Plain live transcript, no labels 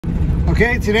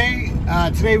Okay, today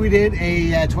we did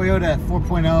a Toyota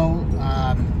 4.0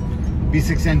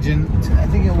 V6 engine. I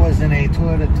think it was in a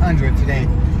Toyota Tundra today,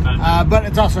 but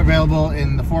it's also available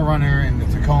in the 4Runner and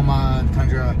the Tacoma,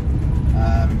 Tundra.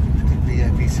 I think the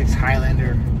V6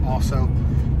 Highlander also.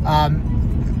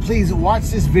 Please watch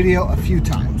this video a few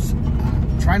times.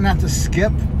 Try not to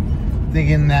skip,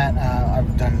 thinking that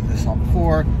I've done this all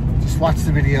before. Just watch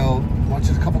the video, watch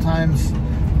it a couple times.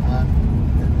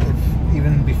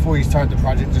 Even before you start the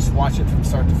project, just watch it from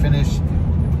start to finish.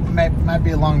 It might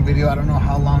be a long video. I don't know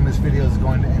how long this video is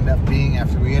going to end up being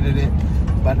after we edit it,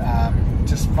 but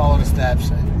just follow the steps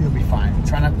and you'll be fine.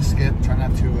 Try not to skip, try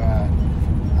not to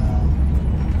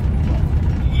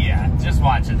yeah, just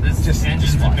watch it. This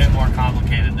engine's a bit more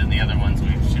complicated than the other ones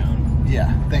we've shown.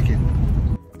 Yeah, thank you.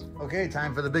 Okay,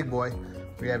 time for the big boy.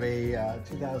 We have a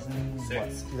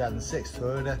 2006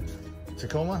 Toyota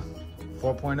Tacoma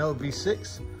 4.0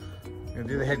 V6. I'm gonna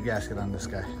do the head gasket on this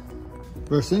guy.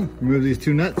 First thing, remove these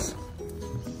two nuts. Two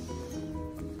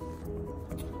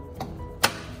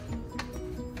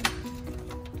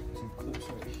clips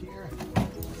right here.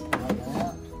 Like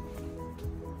that.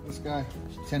 This guy,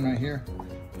 10 right here,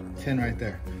 10 right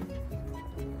there.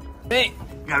 Hey,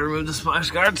 gotta remove the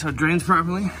splash guard so it drains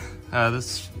properly.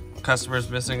 This customer's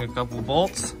missing a couple of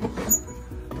bolts,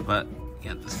 but you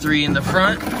got the 3 in the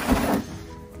front,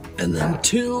 and then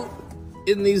 2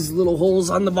 in these little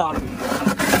holes on the bottom.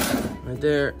 Right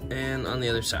there and on the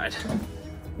other side.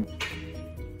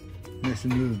 Next,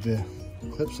 remove the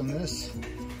clips on this.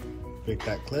 Break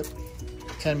that clip.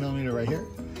 10mm right here,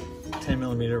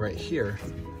 10mm right here,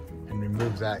 and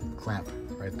remove that clamp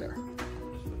right there.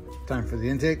 Time for the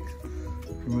intake.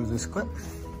 Remove this clip.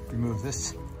 Remove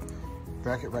this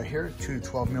bracket right here, 2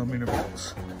 12mm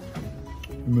bolts.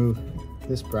 Remove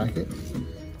this bracket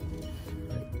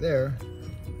right there.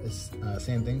 It's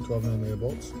same thing, 12mm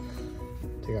bolts.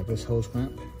 Take out this hose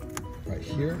clamp right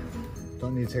here.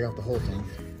 Don't need to take out the whole thing.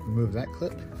 Remove that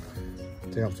clip.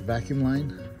 Take off the vacuum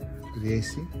line for the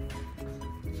AC.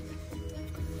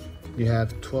 You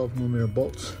have 12mm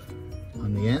bolts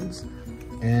on the ends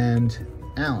and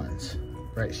Allens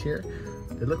right here.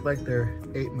 They look like they're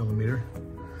 8mm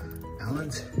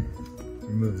Allens.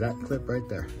 Remove that clip right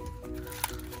there.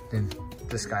 Then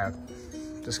this guy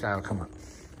will come up.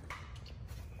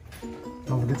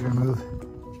 Don't forget to remove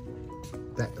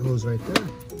that hose right there.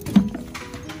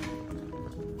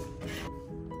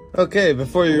 Okay,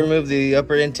 before you remove the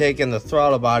upper intake and the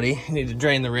throttle body, you need to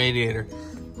drain the radiator.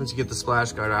 Once you get the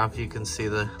splash guard off, you can see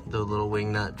the little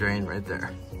wing nut drain right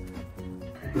there.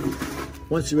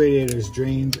 Once the radiator is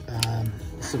drained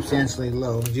substantially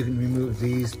low, you can remove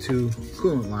these 2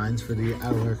 coolant lines for the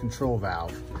idle air control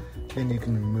valve. Then you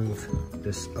can remove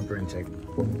this upper intake.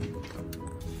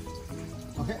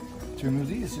 Okay, to remove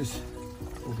these, just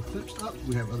pull the clips up.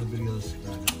 We have other videos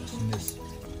on this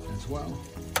as well.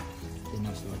 Get a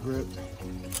nice little grip.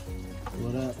 Pull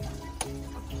it up.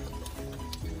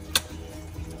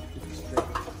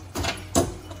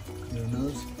 Little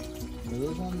nose for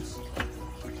those ones.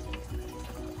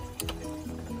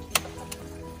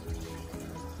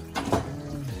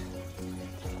 And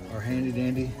our handy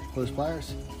dandy close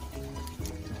pliers.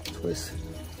 Twist,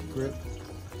 grip,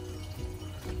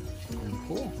 and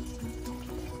pull.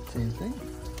 Same thing.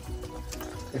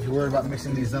 If you're worried about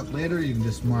mixing these up later, you can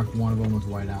just mark one of them with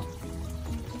white out,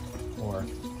 or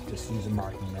just use a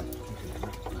marking net.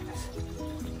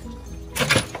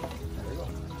 There we go.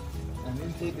 And the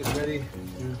intake is ready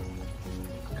to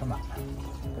come out.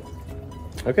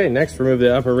 Okay, next remove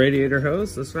the upper radiator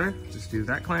hose this way. Just do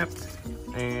that clamp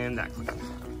and that clamp.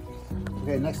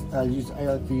 Okay, next I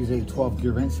like to use a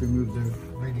 12-gear wrench to remove the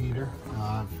radiator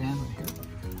fan here.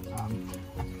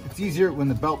 It's easier when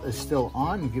the belt is still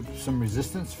on. You give some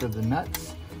resistance for the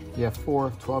nuts. You have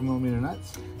 4 12mm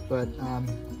nuts, but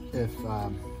if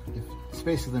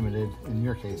space is limited, in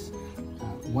your case,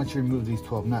 once you remove these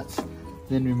 12 nuts,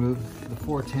 then remove the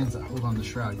 4 10s that hold on the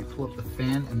shroud. You pull up the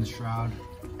fan and the shroud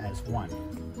as one.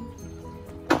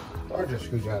 Larger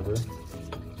screwdriver,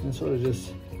 and sort of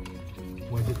just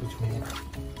wedge it between it.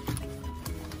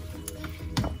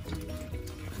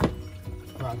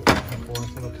 Rock it back and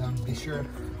forth, it'll come.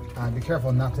 Be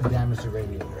careful not to damage the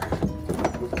radiator. And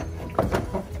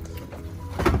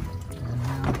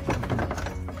now,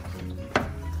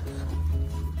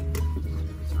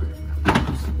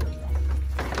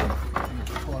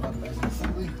 pull it up nice and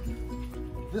simply.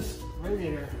 This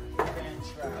radiator fan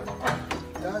shroud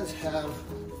does have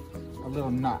a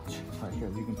little notch right here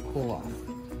that you can pull off.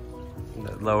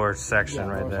 The lower section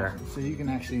right there. So you can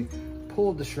actually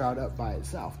pull the shroud up by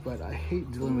itself, but I hate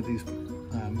dealing with these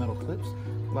metal clips.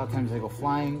 A lot of times they go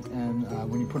flying, and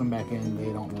when you put them back in,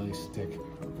 they don't really stick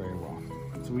very well.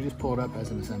 So we just pull it up as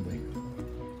an assembly.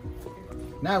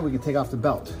 Now we can take off the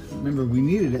belt. Remember, we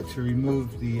needed it to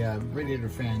remove the radiator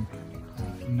fan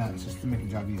nuts just to make the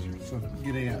job easier. So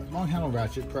get a long handle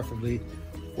ratchet, preferably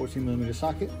 14mm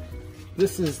socket.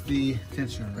 This is the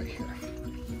tensioner right here.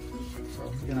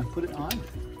 So you're gonna put it on,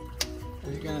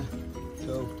 and you're gonna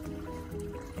go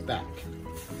back.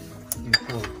 You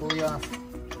pull the pulley off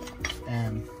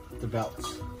and the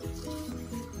belts.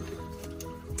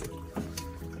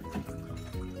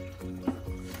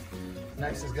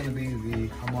 Next is going to be the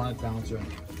harmonic balancer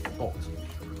bolt.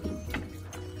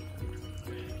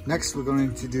 Next, we're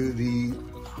going to do the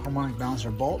harmonic balancer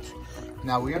bolt.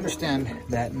 Now, we understand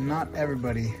that not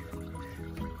everybody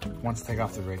wants to take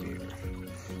off the radiator.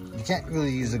 You can't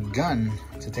really use a gun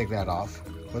to take that off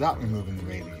without removing the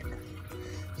radiator.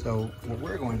 So what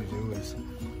we're going to do is,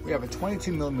 we have a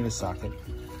 22mm socket,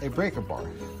 a breaker bar.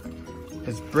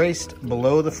 It's braced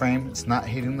below the frame, it's not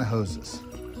hitting the hoses.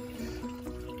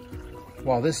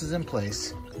 While this is in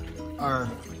place, our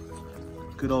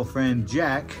good old friend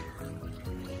Jack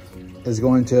is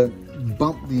going to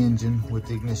bump the engine with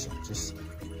the ignition. Just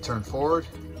turn forward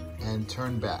and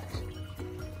turn back.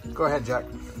 Go ahead, Jack.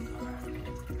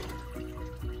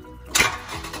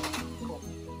 Cool.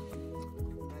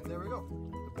 And there we go.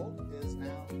 The bolt is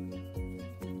now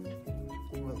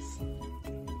loose.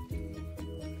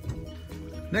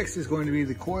 Next is going to be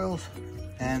the coils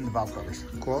and the valve covers.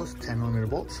 Coils, 10mm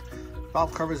bolts.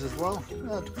 Valve covers as well.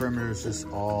 The perimeter is just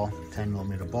all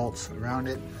 10mm bolts around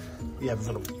it. You have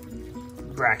a little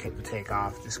bracket to take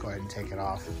off. Just go ahead and take it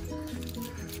off.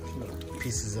 Little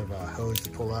pieces of hose to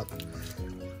pull up.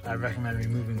 I recommend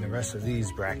removing the rest of these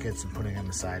brackets and putting them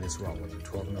aside as well with the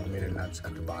 12mm nuts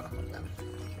at the bottom of them.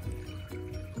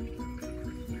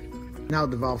 Now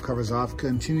the valve covers off,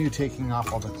 continue taking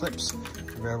off all the clips.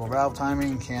 Variable valve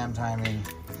timing, cam timing,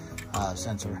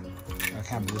 sensor.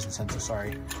 Cam position sensor,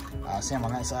 sorry. Same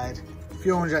on that side.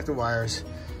 Fuel injector wires.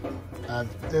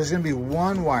 There's going to be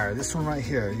one wire, this one right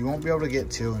here, you won't be able to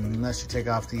get to unless you take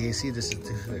off the AC. This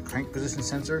is the crank position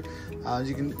sensor.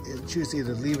 You can choose to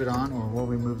either leave it on, or we'll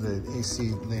remove the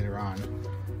AC later on,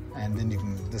 and then you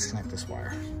can disconnect this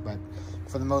wire. But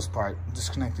for the most part,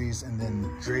 disconnect these and then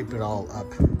drape it all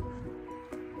up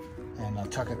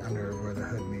and tuck it under where the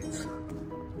hood meets.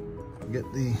 Get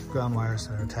the ground wires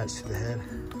that are attached to the head.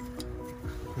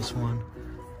 This one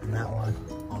and that one.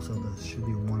 Also, there should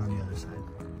be one on the other side.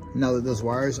 Now that those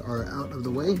wires are out of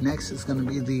the way, next is going to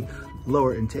be the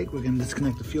lower intake. We're going to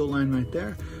disconnect the fuel line right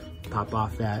there, pop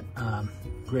off that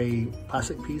gray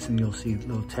plastic piece, and you'll see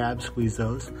little tabs, squeeze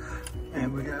those.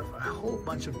 And we have a whole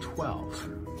bunch of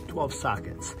 12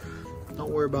 sockets.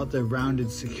 Don't worry about the rounded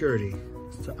security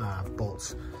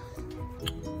bolts.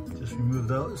 Just remove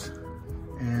those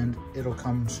and it'll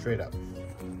come straight up.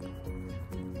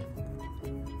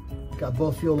 Got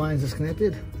both fuel lines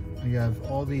disconnected. You have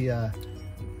all the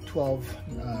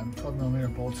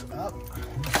 12mm bolts up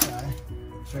on the side.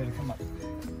 It's ready to come up.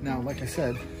 Now, like I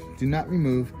said, do not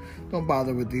remove, don't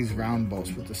bother with these round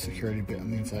bolts with the security bit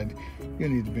on the inside. You'll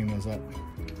need to bring those up.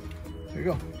 There you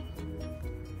go.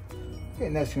 Okay,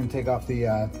 next you're gonna take off the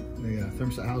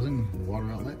thermostat housing, the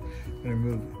water outlet. You're gonna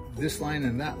remove this line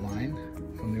and that line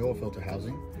from the oil filter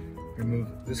housing. Remove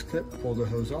this clip, pull the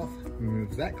hose off.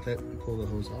 Remove that clip, pull the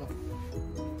hose off.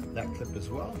 That clip as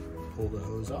well, pull the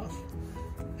hose off.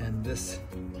 And this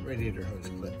radiator hose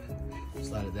clip,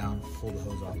 slide it down, pull the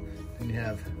hose off. Then you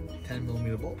have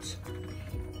 10mm bolts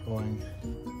going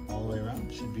all the way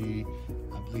around. Should be,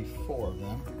 I believe, 4 of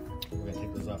them. We're gonna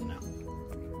take those off now.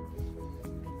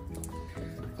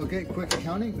 Okay, quick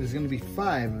accounting. There's gonna be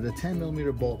 5 of the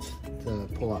 10mm bolts to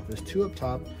pull off. There's 2 up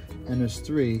top, and there's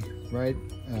 3 right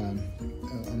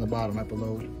on the bottom, right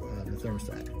below the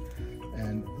thermostat.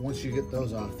 And once you get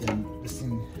those off, then this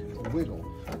thing will wiggle.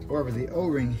 However, the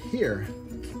O-ring here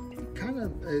kind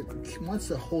of wants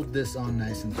to hold this on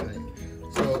nice and tight.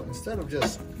 So instead of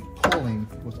just pulling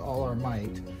with all our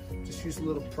might, just use a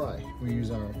little pry. We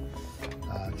use our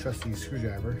trusty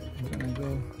screwdriver. We're gonna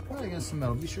go probably against the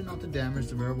metal. Be sure not to damage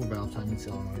the variable valve timing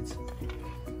solenoids.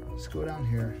 Just go down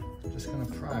here. Just gonna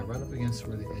pry right up against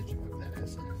where the edge of that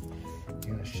is.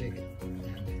 You're gonna shake it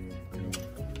and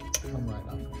it'll come right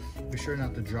off. Be sure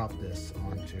not to drop this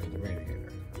onto the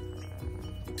radiator.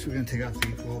 So we're gonna take off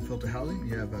the oil filter housing.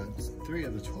 You have 3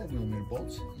 of the 12mm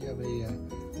bolts. You have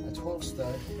a 12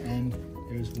 stud, and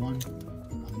there's one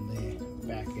on the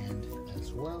back end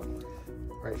as well,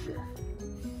 right here.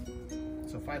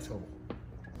 So 5 total.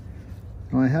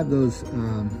 Now I have those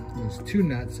 2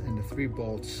 nuts and the 3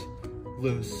 bolts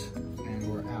loose, and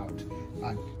we're out.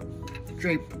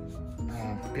 drape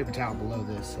paper towel below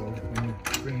this, so when you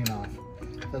bring it off,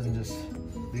 it doesn't just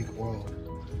leak oil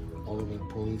all over the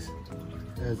pulleys.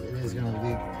 It is going to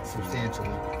leak substantially.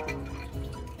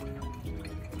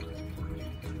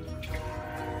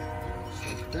 Just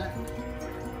like that.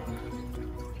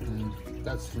 And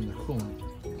that's from the coolant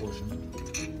portion.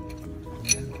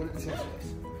 And put it in safe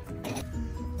place.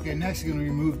 Okay, next you're going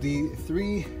to remove the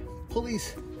 3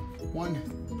 pulleys.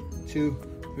 1,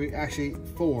 2, 3, actually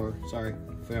 4. Sorry,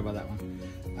 forgot about that one.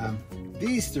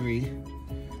 These 3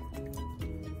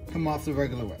 come off the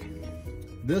regular way.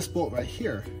 This bolt right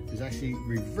here is actually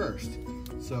reversed.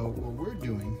 So what we're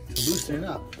doing to loosen it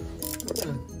up, we're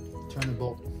going to turn the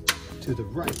bolt to the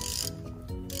right.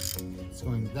 It's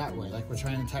going that way, like we're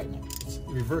trying to tighten it. It's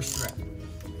reverse thread.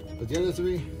 But the other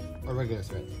 3 are regular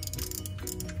thread.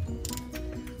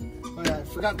 I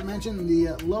forgot to mention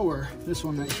the lower, this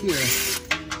one right here,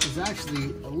 is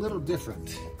actually a little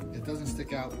different. It doesn't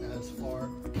stick out as far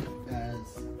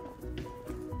as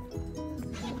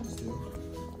these ones do.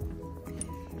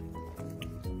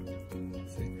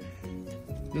 See?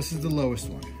 This is the lowest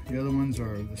one. The other ones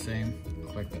are the same,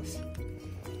 look like this.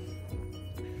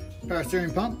 Power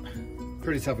steering pump,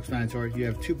 pretty self-explanatory. You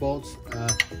have 2 bolts,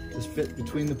 just fit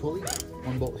between the pulleys.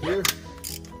 1 bolt here,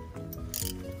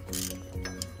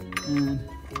 and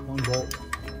 1 bolt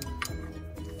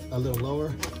a little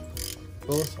lower.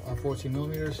 Both are 14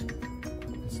 millimeters.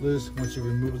 It's loose. Once you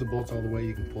remove the bolts all the way,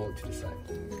 you can pull it to the side.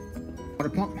 Water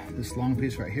pump, this long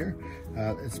piece right here,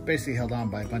 it's basically held on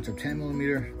by a bunch of 10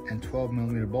 millimeter and 12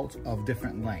 millimeter bolts of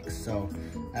different lengths. So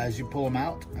as you pull them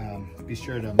out, be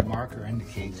sure to mark or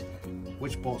indicate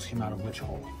which bolts came out of which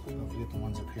hole. Don't forget the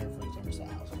ones up here for the thermostat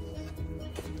housing.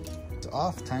 It's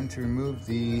off. Time to remove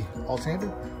the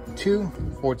alternator. 2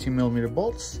 14 millimeter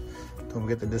bolts. Don't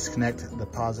forget to disconnect the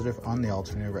positive on the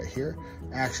alternator right here.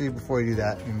 Actually, before you do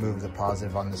that, remove the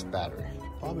positive on this battery.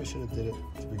 Probably should have did it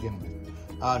to begin with.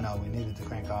 Oh no, we needed to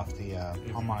crank off the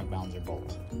harmonic balancer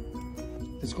bolt.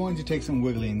 It's going to take some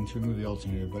wiggling to remove the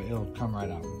alternator, but it'll come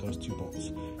right out with those 2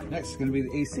 bolts. Next is going to be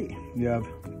the AC. You have,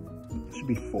 should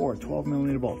be 4 12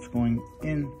 millimeter bolts going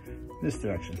in this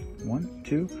direction. 1,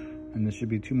 2, and there should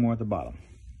be 2 more at the bottom.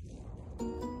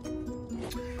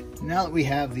 Now that we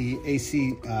have the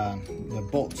AC, the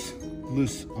bolts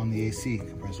loose on the AC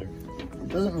compressor, it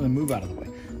doesn't really move out of the way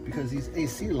because these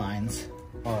AC lines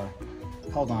are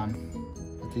held on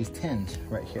with these tins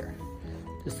right here,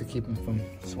 just to keep them from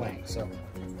swaying. So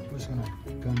we're just gonna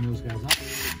gun those guys up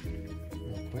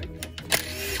real quick,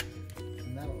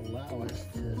 and that'll allow us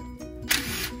to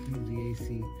move the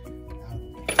AC out.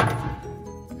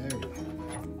 There we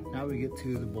go. Now we get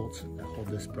to the bolts that hold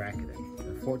this bracket in.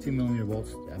 14 millimeter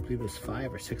bolts, I believe there's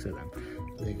 5 or 6 of them.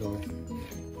 They go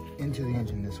into the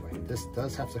engine this way. This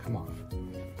does have to come off.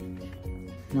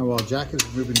 Now while Jack is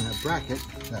removing that bracket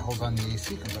that holds on the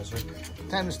AC compressor,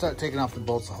 time to start taking off the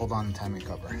bolts to hold on the timing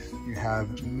cover. You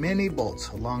have many bolts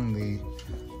along the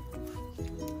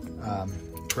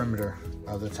perimeter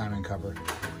of the timing cover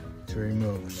to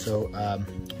remove. So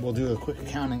we'll do a quick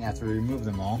accounting after we remove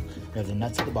them all. We have the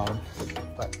nuts at the bottom,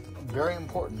 but very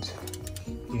important,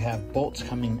 you have bolts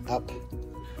coming up,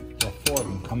 well, 4 of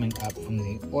them coming up from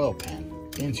the oil pan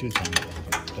into the timing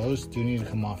cover. Those do need to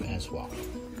come off as well.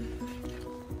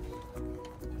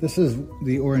 This is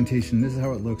the orientation. This is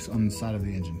how it looks on the side of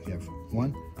the engine. You have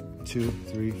 1, 2,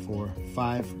 3, 4,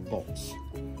 5 bolts.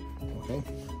 Okay.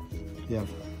 You have,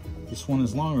 this one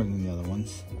is longer than the other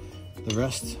ones. The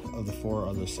rest of the 4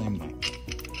 are the same length,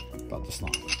 about this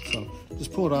long. So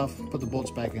just pull it off, put the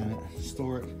bolts back in it,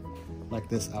 store it like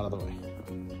this out of the way.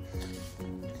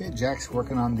 Okay, Jack's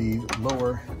working on the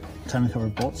lower timing cover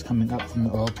bolts coming up from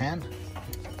the oil pan.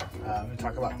 I'm going to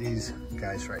talk about these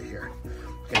guys right here.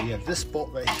 Okay, you have this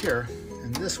bolt right here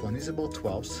and this one. These are both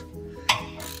 12s.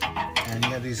 And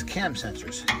you have these cam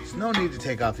sensors. There's no need to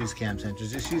take off these cam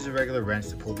sensors. Just use a regular wrench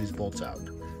to pull these bolts out.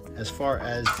 As far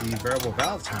as the variable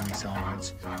valve timing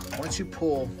solenoids, once you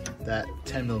pull that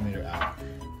 10 millimeter out,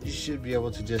 you should be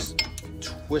able to just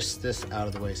twist this out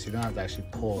of the way so you don't have to actually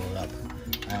pull it up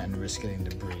and risk getting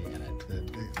debris in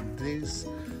it. These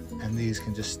and these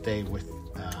can just stay with,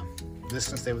 this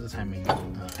can stay with the timing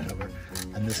cover,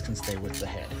 and this can stay with the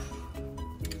head.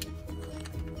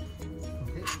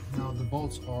 Okay, now the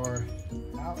bolts are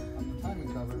out on the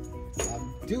timing cover.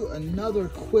 Do another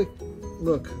quick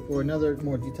look, or another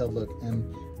more detailed look,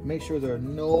 and make sure there are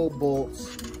no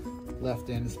bolts left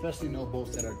in, especially no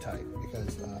bolts that are tight,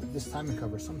 because this timing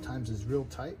cover sometimes is real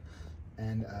tight,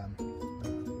 and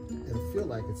it'll feel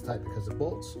like it's tight because of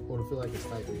bolts, or it'll feel like it's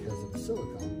tight because of the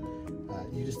silicone.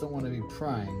 You just don't want to be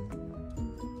prying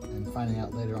and finding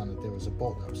out later on that there was a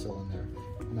bolt that was still in there,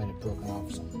 might have broken off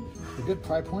or something. The good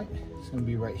pry point is going to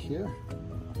be right here.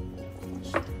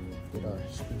 Just get our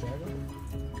screwdriver.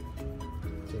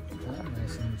 Take your time,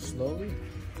 nice and slowly.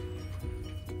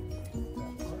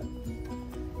 That part.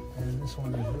 And this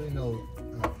one, there's really no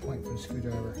point for the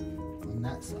screwdriver on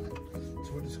that side.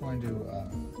 So we're just going to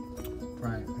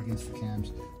pry against the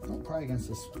cams. Don't pry against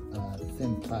this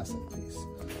thin plastic piece.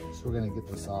 So we're going to get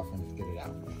this off and get it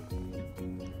out.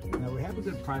 Now we have a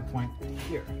good pry point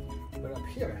here, but up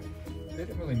here, they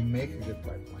didn't really make a good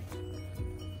pry point.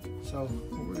 So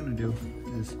what we're going to do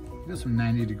is get some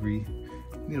 90-degree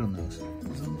needle nose.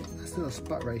 There's a little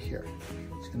spot right here.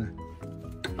 Just going to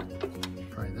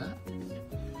pry that.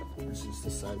 This is the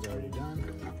side's already done.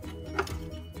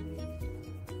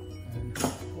 And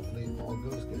hopefully it all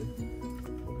goes good.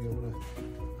 We'll be able to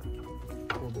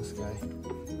pull this guy.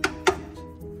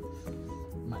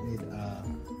 Might need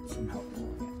some help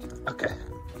pulling it. Okay.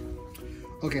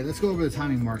 Okay, let's go over the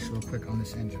timing marks real quick on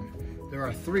this engine. There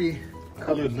are 3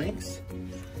 colored links.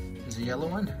 There's a yellow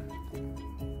one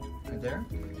right there.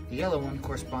 The yellow one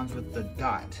corresponds with the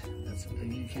dot. That's,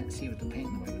 you can't see with the paint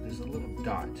in the way, but there's a little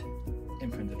dot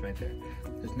imprinted right there.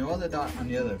 There's no other dot on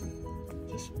the other,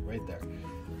 just right there.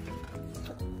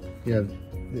 You have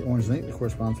the orange link that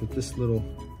corresponds with this little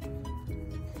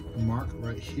mark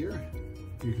right here.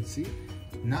 You can see,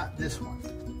 not this one,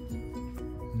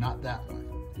 not that one,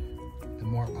 the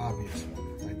more obvious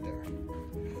one right there.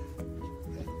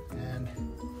 Okay.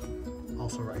 And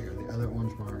also right here, the other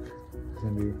orange mark is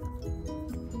going to be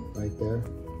right there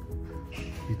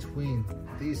between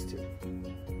these two.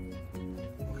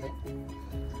 Okay.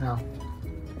 Now,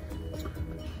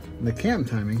 the cam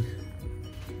timing,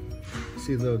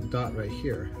 see the little dot right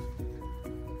here,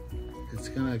 it's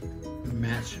gonna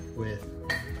match with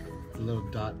the little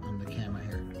dot on the cam right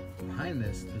here. Behind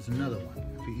this, there's another one.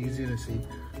 It'll be easy to see.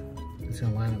 It's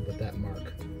gonna line up with that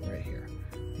mark right here.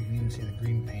 You can even see the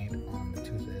green paint on the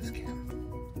tooth of this cam.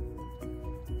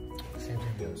 Same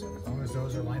thing goes. As long as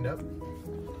those are lined up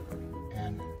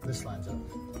and this lines up,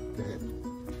 they're good.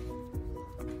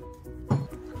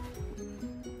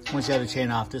 Once you have the chain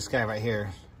off, this guy right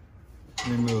here,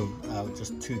 remove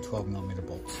just 2 12mm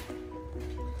bolts.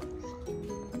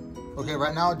 Okay,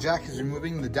 right now Jack is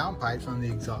removing the downpipes on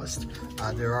the exhaust.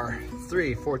 There are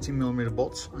 3 14mm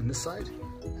bolts on this side,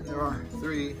 and there are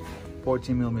 3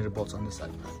 14mm bolts on this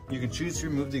side. You can choose to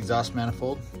remove the exhaust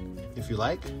manifold if you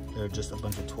like. They're just a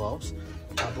bunch of 12s,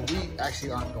 but we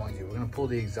actually aren't going to. We're going to pull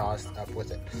the exhaust up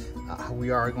with it. We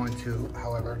are going to,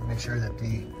 however, make sure that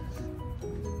the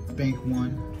bank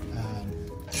 1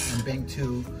 and bank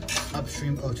 2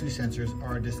 upstream O2 sensors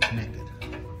are disconnected.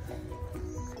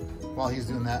 While he's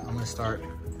doing that, I'm going to start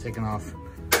taking off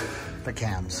the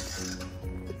cams.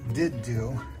 What they did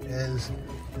do is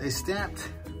they stamped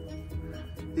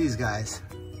these guys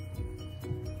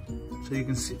so you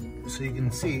can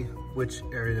see which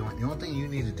area they want. The only thing you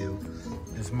need to do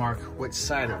is mark which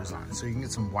side it was on, so you can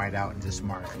get some white out and just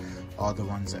mark all the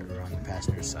ones that were on the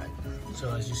passenger side.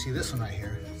 So as you see this one right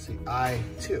here, it's the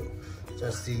I2. So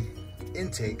that's the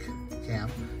intake cam,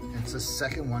 and it's the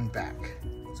second one back.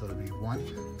 So it'll be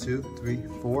 1, 2, 3,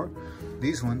 4.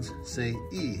 These ones say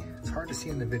E. It's hard to see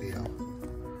in the video,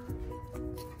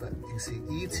 but you can see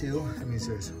E2. That means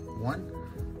there's 1,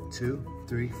 2,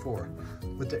 3, 4.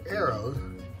 With the arrow,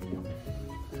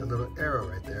 a little arrow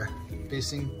right there,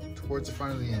 facing towards the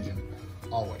front of the engine,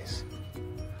 always.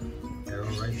 Arrow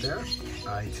right there,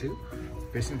 I2,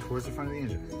 facing towards the front of the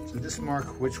engine. So just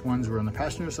mark which ones were on the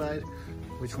passenger side,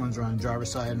 which ones are on the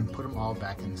driver's side, and put them all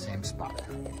back in the same spot.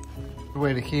 The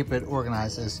way to keep it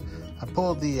organized is I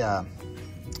pulled the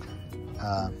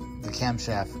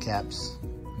camshaft caps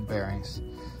and bearings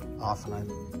off, and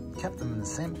I kept them in the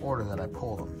same order that I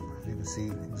pulled them. As you can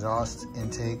see, exhaust,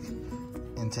 intake,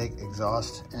 intake,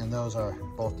 exhaust, and those are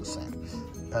both the same.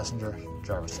 Passenger,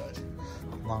 driver's side.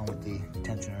 Along with the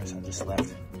tensioners I just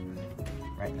left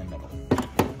right in the middle.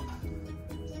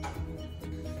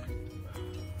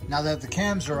 Now that the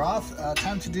cams are off,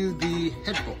 time to do the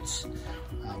head bolts.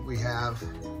 We have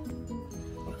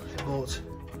head bolts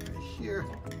right here.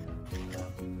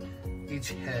 Each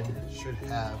head should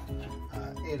have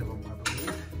 8 of them, I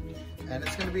believe. And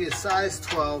it's going to be a size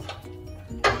 12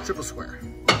 triple square.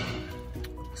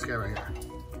 This guy right here.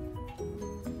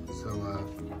 So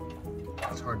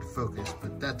it's hard to focus,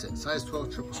 but that's it. Size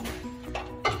 12 triple square.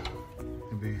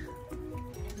 It'll be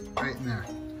right in there.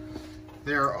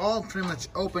 They are all pretty much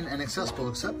open and accessible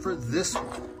except for this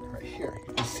one right here.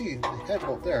 You can see the head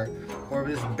bolt there, or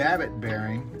this Babbitt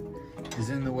bearing is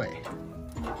in the way.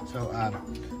 So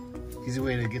easy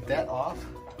way to get that off.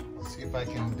 Let's see if I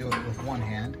can do it with one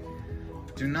hand.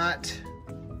 Do not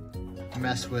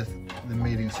mess with the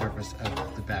mating surface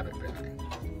of the Babbitt bearing.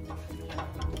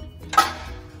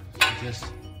 So just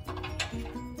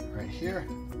right here,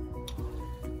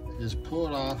 just pull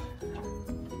it off,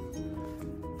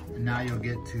 and now you'll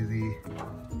get to the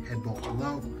head bolt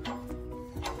below.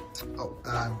 Oh,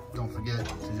 don't forget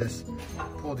to just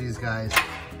pull these guys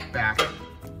back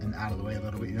and out of the way a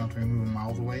little bit. You don't have to remove them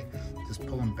all the way. Just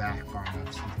pull them back far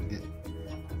enough so you can get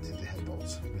to the head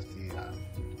bolts with the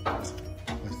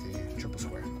triple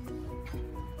square.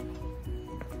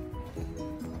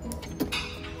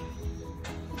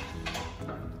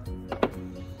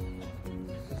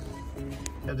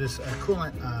 You have this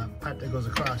coolant pipe that goes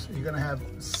across. You're gonna have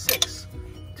 6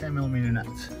 10mm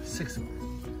nuts, 6 of them.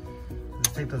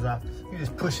 Just take those off. You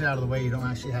just push it out of the way. You don't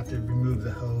actually have to remove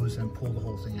the hose and pull the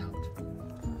whole thing out.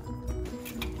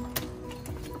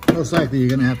 Most likely you're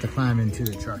gonna have to climb into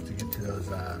the truck to get to those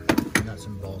nuts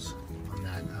and bolts on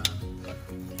that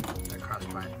cross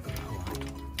pipe.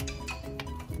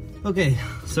 Okay,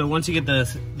 so once you get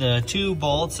the 2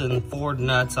 bolts and 4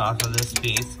 nuts off of this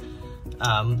piece,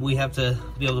 we have to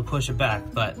be able to push it back,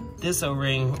 but this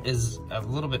O-ring is a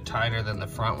little bit tighter than the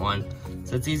front one,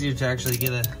 so it's easier to actually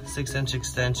get a 6-inch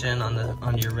extension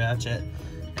on your ratchet.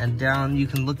 And down, you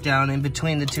can look down in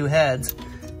between the 2 heads,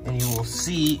 and you will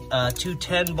see 2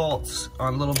 10 bolts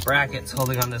on little brackets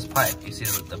holding on this pipe. You see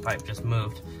that the pipe just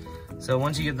moved. So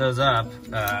once you get those up,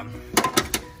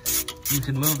 you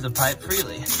can move the pipe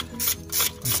freely.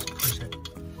 Just push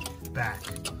it back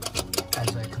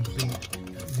as a complete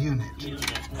unit.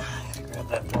 Grab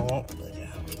that bolt.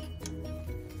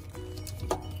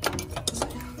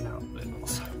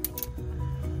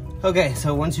 Okay,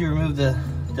 so once you remove the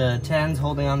 10s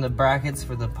holding on the brackets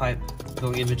for the pipe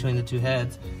going in between the 2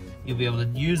 heads, you'll be able to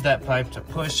use that pipe to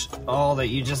push all that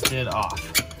you just did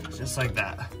off, just like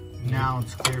that. Now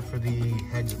it's clear for the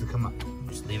heads to come up.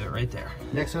 Just leave it right there.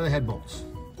 Next are the head bolts.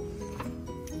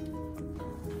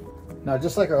 Now,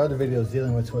 just like our other videos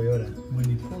dealing with Toyota, when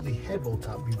you pull the head bolt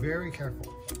out, be very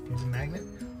careful. Use a magnet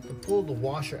to pull the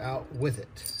washer out with it.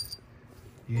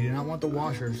 You do not want the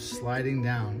washer sliding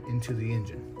down into the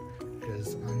engine,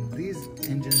 because on these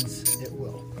engines it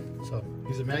will. So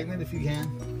use a magnet if you can.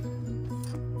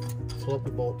 Pull up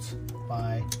the bolts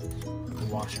by the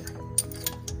washer.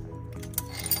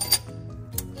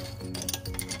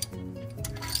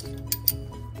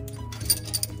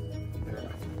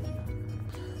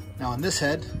 Now on this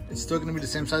head, it's still going to be the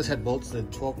same size head bolts, the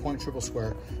 12-point triple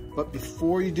square. But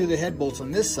before you do the head bolts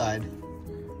on this side,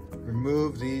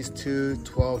 remove these 2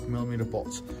 12mm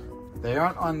bolts. They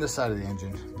aren't on this side of the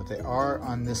engine, but they are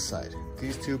on this side.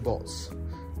 These 2 bolts,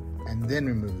 and then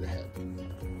remove the head.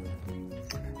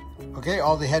 Okay,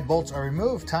 all the head bolts are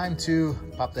removed. Time to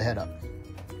pop the head up.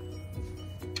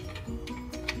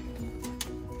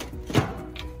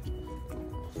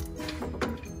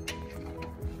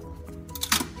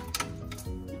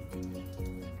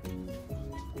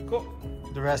 Cool.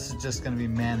 The rest is just going to be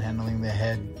manhandling the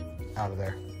head out of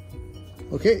there.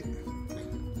 Okay,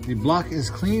 the block is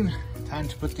clean. Time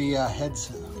to put the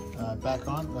heads back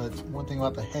on. One thing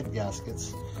about the head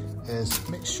gaskets is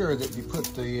make sure that you put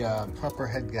the proper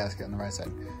head gasket on the right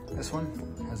side. This one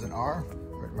has an R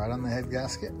right on the head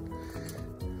gasket,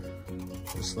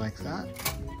 just like that.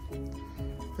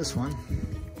 This one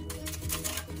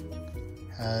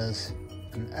has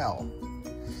an L,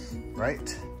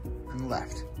 right and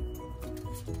left.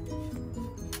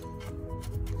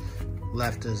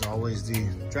 Left is always the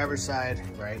driver's side,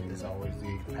 right is always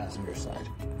the passenger side.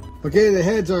 Okay, the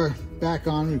heads are back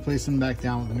on. We placed them back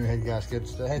down with the new head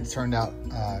gaskets. The heads turned out,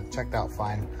 checked out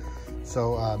fine.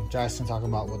 So Josh can talk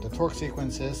about what the torque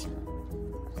sequence is.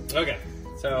 Okay,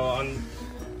 so on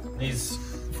these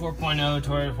 4.0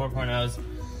 Toyota 4.0s,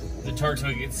 the torque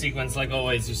sequence, like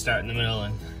always, you start in the middle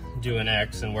and do an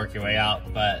X and work your way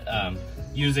out. But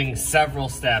using several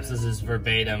steps, this is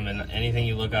verbatim and anything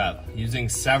you look up, using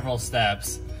several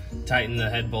steps, tighten the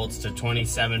head bolts to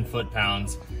 27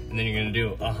 foot-pounds, and then you're gonna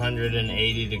do a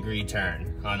 180-degree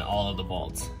turn on all of the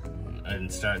bolts. And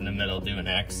start in the middle, do an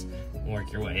X, and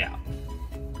work your way out.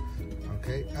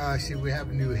 Okay, see, we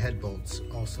have new head bolts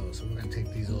also, so we're gonna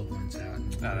take these old ones out and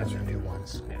put the new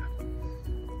ones. Yeah.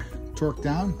 Torque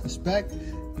down the spec.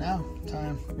 Now,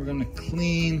 we're gonna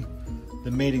clean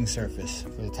the mating surface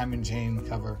for the timing chain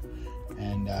cover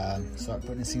and start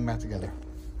putting this thing back together.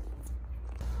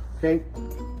 Okay,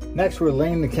 next we're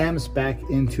laying the cams back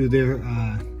into their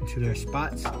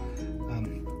spots.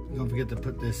 Don't forget to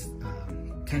put this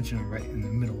tensioner right in the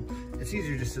middle. It's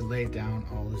easier just to lay it down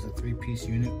all as a 3-piece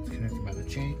unit connected by the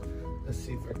chain. Let's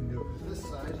see if I can do it with this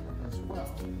side as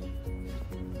well.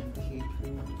 And keep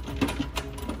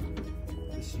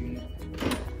this unit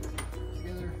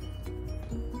together.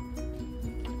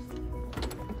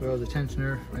 Throw the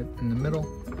tensioner right in the middle.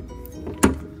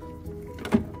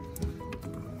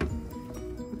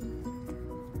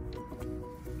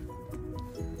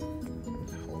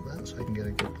 Hold that so I can get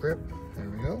a good grip. There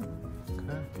we go.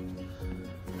 Okay.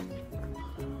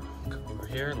 Come over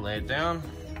here, lay it down.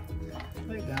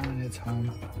 Lay it down and it's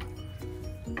home.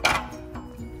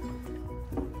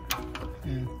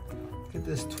 And get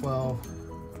this 12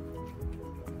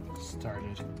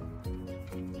 started.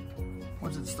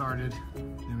 Once it's started,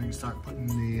 then we can start putting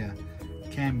the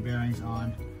cam bearings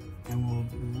on, and we'll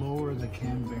lower the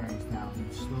cam bearings down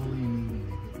slowly and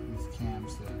evenly to get these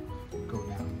cams to go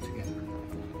down together.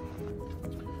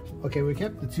 Okay, we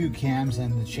kept the two cams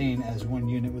and the chain as one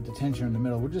unit with the tensioner in the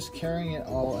middle. We're just carrying it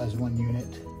all as one unit,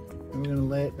 and we're gonna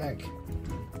lay it back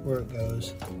where it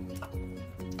goes.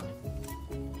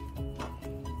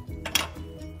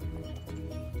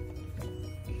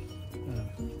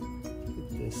 Get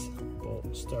this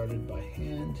bolt started by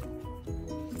hand.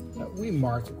 We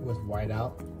marked with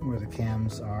whiteout where the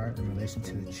cams are in relation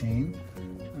to the chain,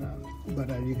 but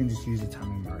you can just use the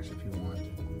timing marks if you want.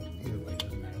 Either way, it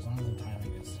doesn't matter. As long as the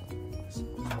timing is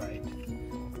right,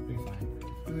 it'll be fine.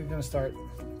 And we're going to start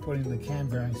putting the cam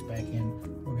bearings back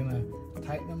in. We're going to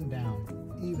tighten them down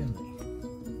evenly,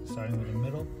 starting with the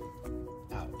middle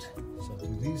out. So do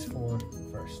these four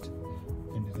first,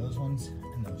 then do those ones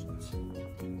and those ones.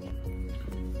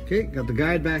 Okay, got the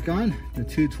guide back on. The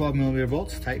two 12mm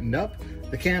bolts tightened up.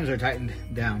 The cams are tightened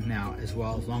down now as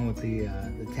well, along with the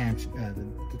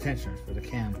tensioners for the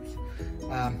cams.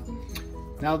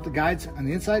 Now the guides on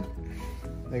the inside,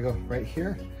 they go right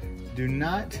here. Do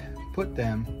not put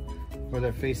them where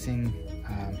they're facing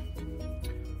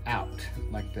out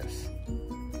like this.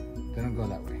 They don't go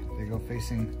that way. They go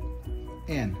facing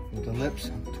in with the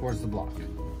lips towards the block.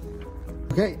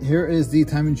 Okay, here is the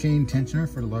timing chain tensioner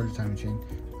for the larger timing chain.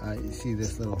 You see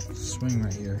this little swing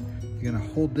right here. You're gonna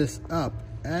hold this up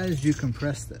as you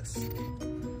compress this.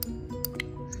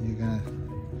 And you're gonna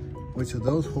wait till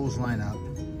those holes line up.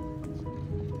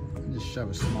 And just shove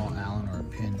a small Allen or a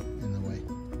pin in the way.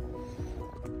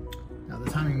 Now the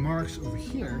timing marks over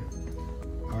here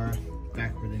are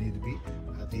back where they need to be.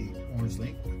 The orange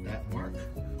link, that mark,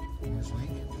 orange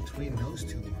link between those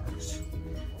two marks,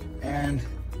 and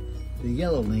the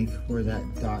yellow link where that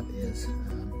dot is.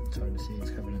 It's hard to see,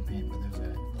 it's covered in paint, but there's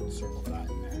a little circle dot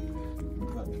in there.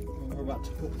 We're about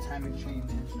to put the timing chain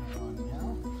tensioner on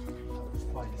now. I'll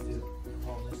just probably just do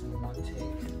all this in one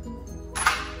take.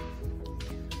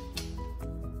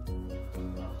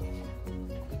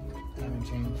 Timing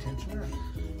chain tensioner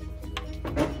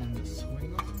and the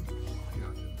swing arm.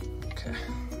 Okay.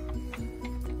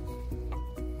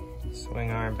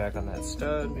 Swing arm back on that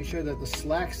stud. Make sure that the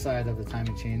slack side of the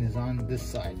timing chain is on this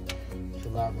side to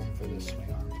allow room for this swing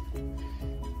arm.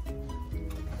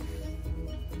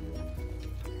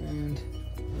 And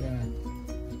we're gonna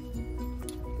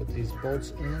put these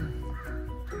bolts in.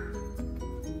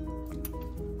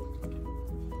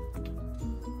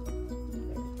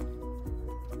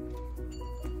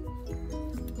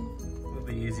 It'll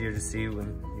be easier to see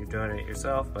when you're doing it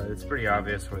yourself, but it's pretty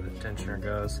obvious where the tensioner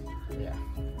goes. Yeah.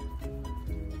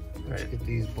 Let's get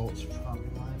these bolts properly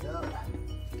lined up. Go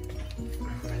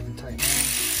ahead and tighten them.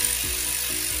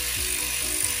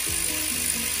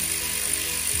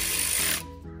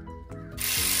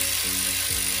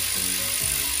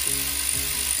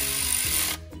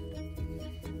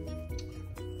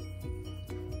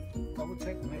 Double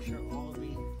check to make sure all of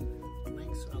the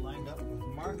links are lined up with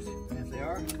marks, and if they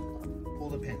are, pull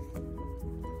the pin.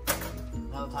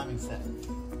 Now the timing's set.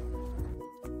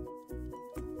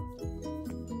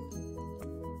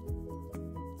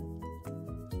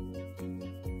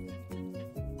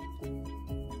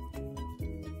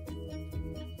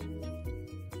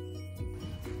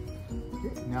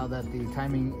 Now that the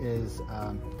timing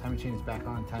chain is back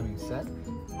on, timing is set,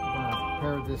 we're gonna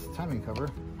prepare this timing cover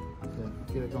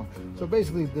to get it going. So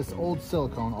basically this old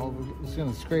silicone, it's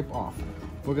gonna scrape off.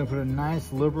 We're gonna put a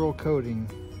nice liberal coating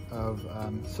of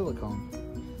silicone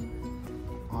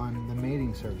on the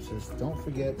mating surfaces. Don't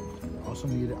forget, you also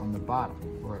need it on the bottom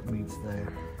where it meets the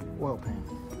oil pan.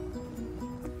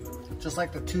 Just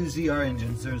like the 2ZR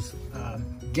engines, there's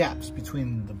gaps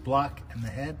between the block and the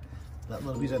head. That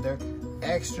little piece right there,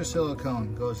 extra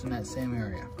silicone goes in that same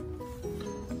area,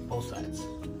 both sides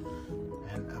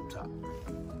and up top.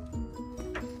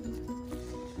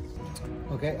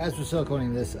 Okay, as for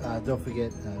siliconing this, don't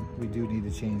forget we do need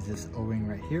to change this O-ring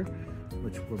right here,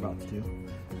 which we're about to do.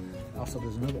 Also,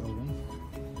 there's another O-ring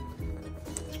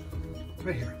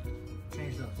right here.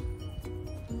 Change those.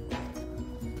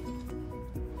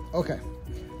 Okay.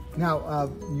 Now,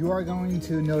 you are going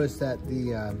to notice that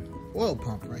the oil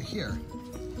pump right here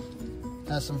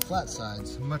has some flat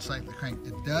sides, much like the crank.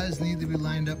 It does need to be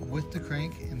lined up with the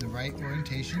crank in the right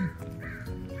orientation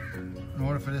in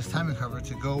order for this timing cover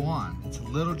to go on. It's a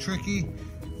little tricky,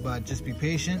 but just be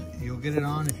patient. You'll get it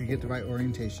on if you get the right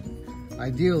orientation.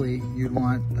 Ideally, you'd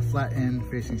want the flat end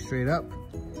facing straight up,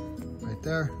 right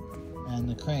there, and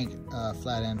the crank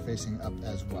flat end facing up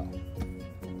as well.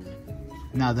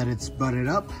 Now that it's butted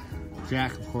up,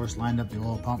 Jack, of course, lined up the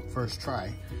oil pump first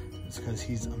try. It's because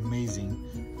he's amazing.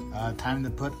 Time to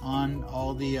put on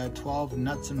all the 12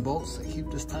 nuts and bolts that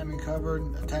keep this timing cover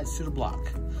attached to the block.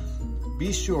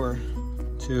 Be sure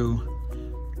to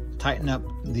tighten up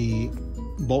the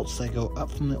bolts that go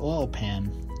up from the oil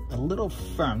pan a little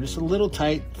firm, just a little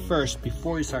tight first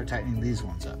before you start tightening these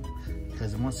ones up,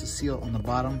 because it wants to seal on the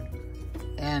bottom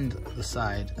and the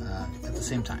side at the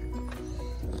same time.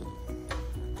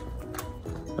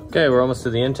 Okay, we're almost to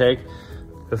the intake.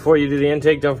 Before you do the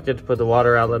intake, don't forget to put the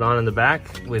water outlet on in the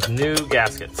back with new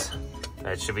gaskets.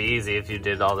 That should be easy if you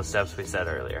did all the steps we said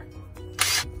earlier.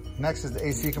 Next is the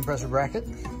AC compressor bracket.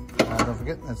 Don't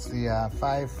forget, that's the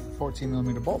 5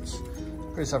 14mm bolts.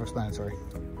 Pretty self-explanatory.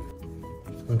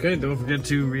 Okay, don't forget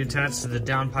to reattach to the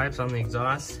down pipes on the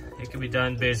exhaust. It can be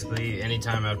done basically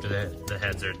anytime after the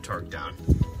heads are torqued down.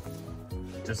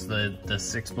 Just the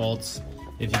 6 bolts.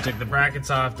 If you took the brackets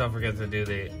off, don't forget to do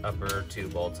the upper 2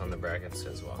 bolts on the brackets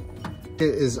as well. It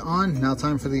is on. Now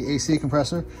time for the AC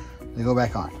compressor to go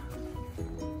back on.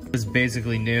 It's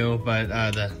basically new, but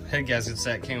the head gasket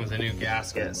set came with a new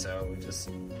gasket, so we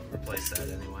just replaced that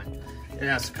anyway. It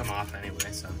has to come off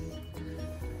anyway, so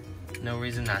no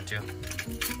reason not to.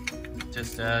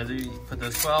 Just put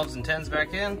those 12s and 10s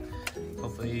back in.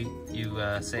 Hopefully you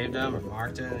saved them or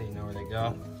marked it, and you know where they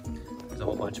go. There's a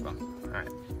whole bunch of them. All right.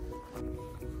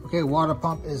 Okay, water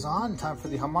pump is on. Time for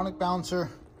the harmonic balancer,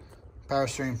 power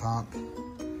steering pump,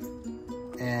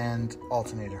 and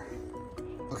alternator.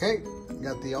 Okay,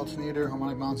 got the alternator,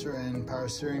 harmonic balancer, and power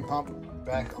steering pump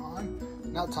back on.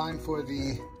 Now time for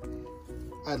the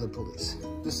idler pulleys.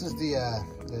 This is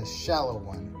the shallow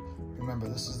one. Remember,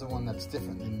 this is the one that's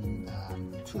different than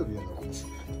 2 of the other ones.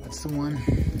 That's the one.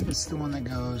 It's the one that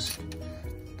goes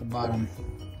at the bottom.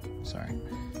 Sorry,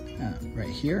 right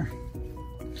here.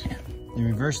 The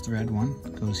reverse thread one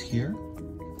goes here,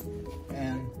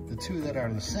 and the 2 that are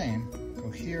the same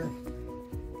go here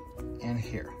and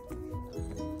here.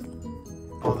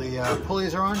 All the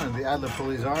pulleys are on, or the idler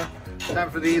pulleys are. Time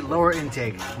for the lower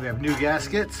intake. We have new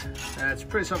gaskets. It's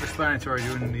pretty self-explanatory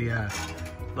doing the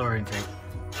lower intake.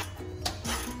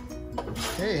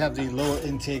 Okay, you have the lower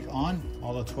intake on.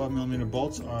 All the 12mm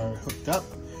bolts are hooked up.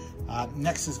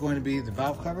 Next is going to be the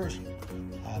valve covers.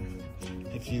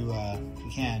 If you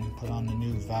can, put on the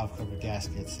new valve cover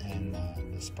gaskets and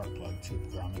the spark plug tube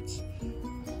grommets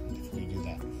before you do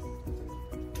that.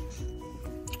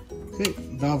 Okay,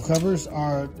 valve covers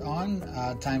are on.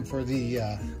 Time for the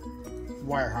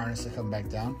wire harness to come back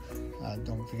down.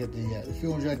 Don't forget the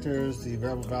fuel injectors, the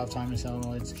variable valve timing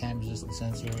solenoids, cam resistance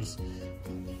sensors,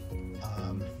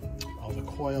 all the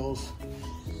coils,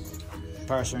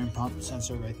 power steering pump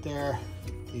sensor right there,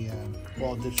 the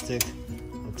wall dipstick,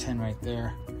 the 10 right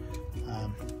there. I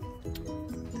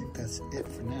think that's it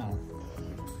for now.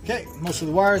 Okay, most of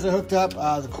the wires are hooked up.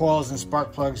 The coils and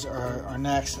spark plugs are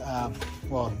next.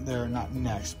 Well, they're not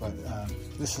next, but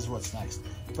this is what's next.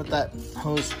 Put that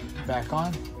hose back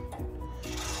on.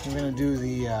 We're gonna do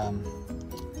the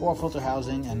oil filter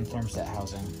housing and thermostat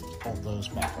housing. Both those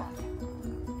back on.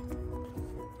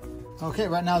 Okay,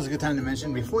 right now is a good time to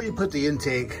mention, before you put the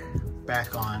intake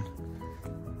back on,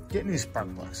 get new spark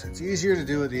plugs. It's easier to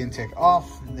do with the intake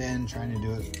off than trying to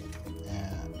do it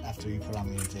after you put on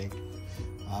the intake.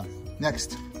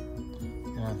 Next,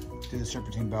 I'm gonna do the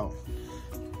serpentine belt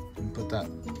and put that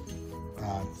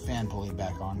fan pulley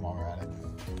back on while we're at it.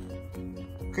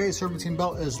 Okay, serpentine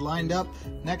belt is lined up.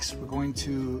 Next, we're going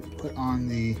to put on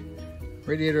the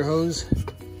radiator hose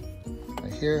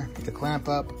right here, put the clamp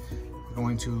up. We're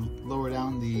going to lower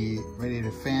down the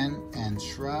radiator fan and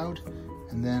shroud,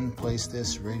 and then place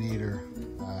this radiator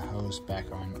hose back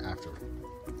on after.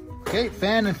 Okay,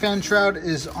 fan and fan shroud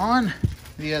is on.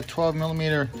 The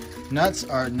 12mm nuts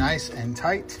are nice and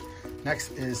tight.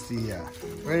 Next is the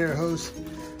radiator hose,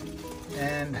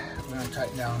 and we're going to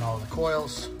tighten down all the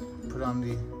coils, put on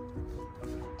the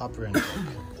upper intake.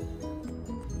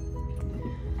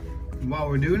 While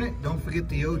we're doing it, don't forget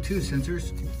the O2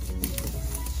 sensors.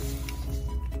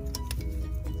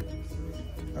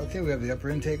 Okay, we have the upper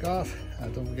intake off.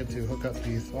 Don't forget to hook up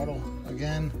the throttle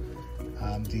again.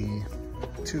 The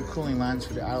 2 cooling lines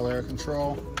for the idle air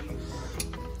control.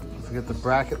 We got the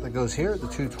bracket that goes here, the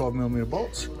two 12mm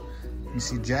bolts. You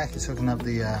see Jack is hooking up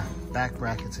the back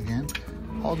brackets again.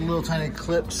 All the little tiny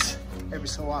clips every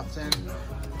so often.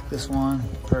 This one,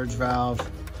 purge valve,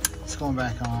 it's going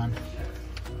back on.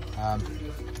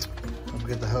 Don't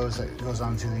forget the hose that goes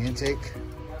onto the intake,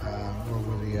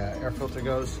 where the air filter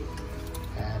goes.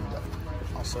 And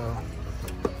also,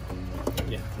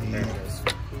 Yeah, the there it is.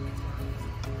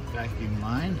 vacuum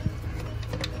line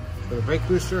for the brake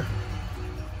booster.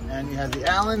 And you have the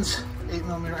Allens,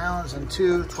 8mm Allens and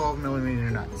two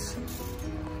 12mm nuts.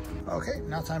 Okay,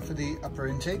 now time for the upper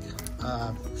intake.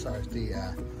 Sorry, the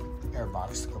air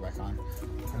box to go back on.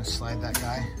 I'm gonna slide that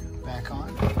guy back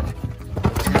on.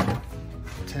 The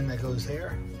 10 that goes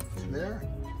there to there.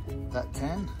 That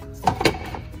 10.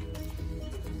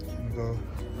 And go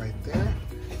right there.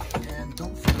 And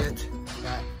don't forget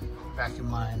that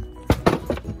vacuum line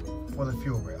for the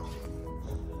fuel rail.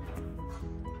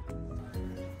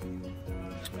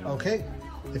 Okay,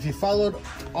 if you followed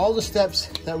all the steps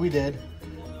that we did,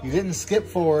 you didn't skip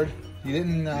forward, you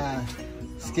didn't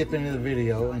skip into the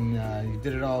video, and you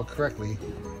did it all correctly,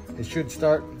 it should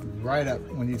start right up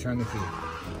when you turn the key.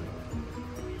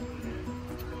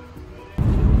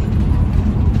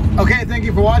 Okay, thank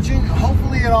you for watching.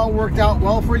 Hopefully it all worked out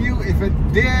well for you. If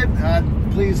it did,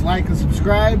 please like and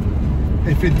subscribe.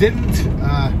 If it didn't,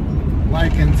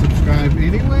 like and subscribe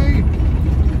anyway.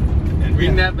 And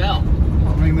ring that bell.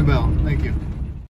 I'll ring the bell. Thank you.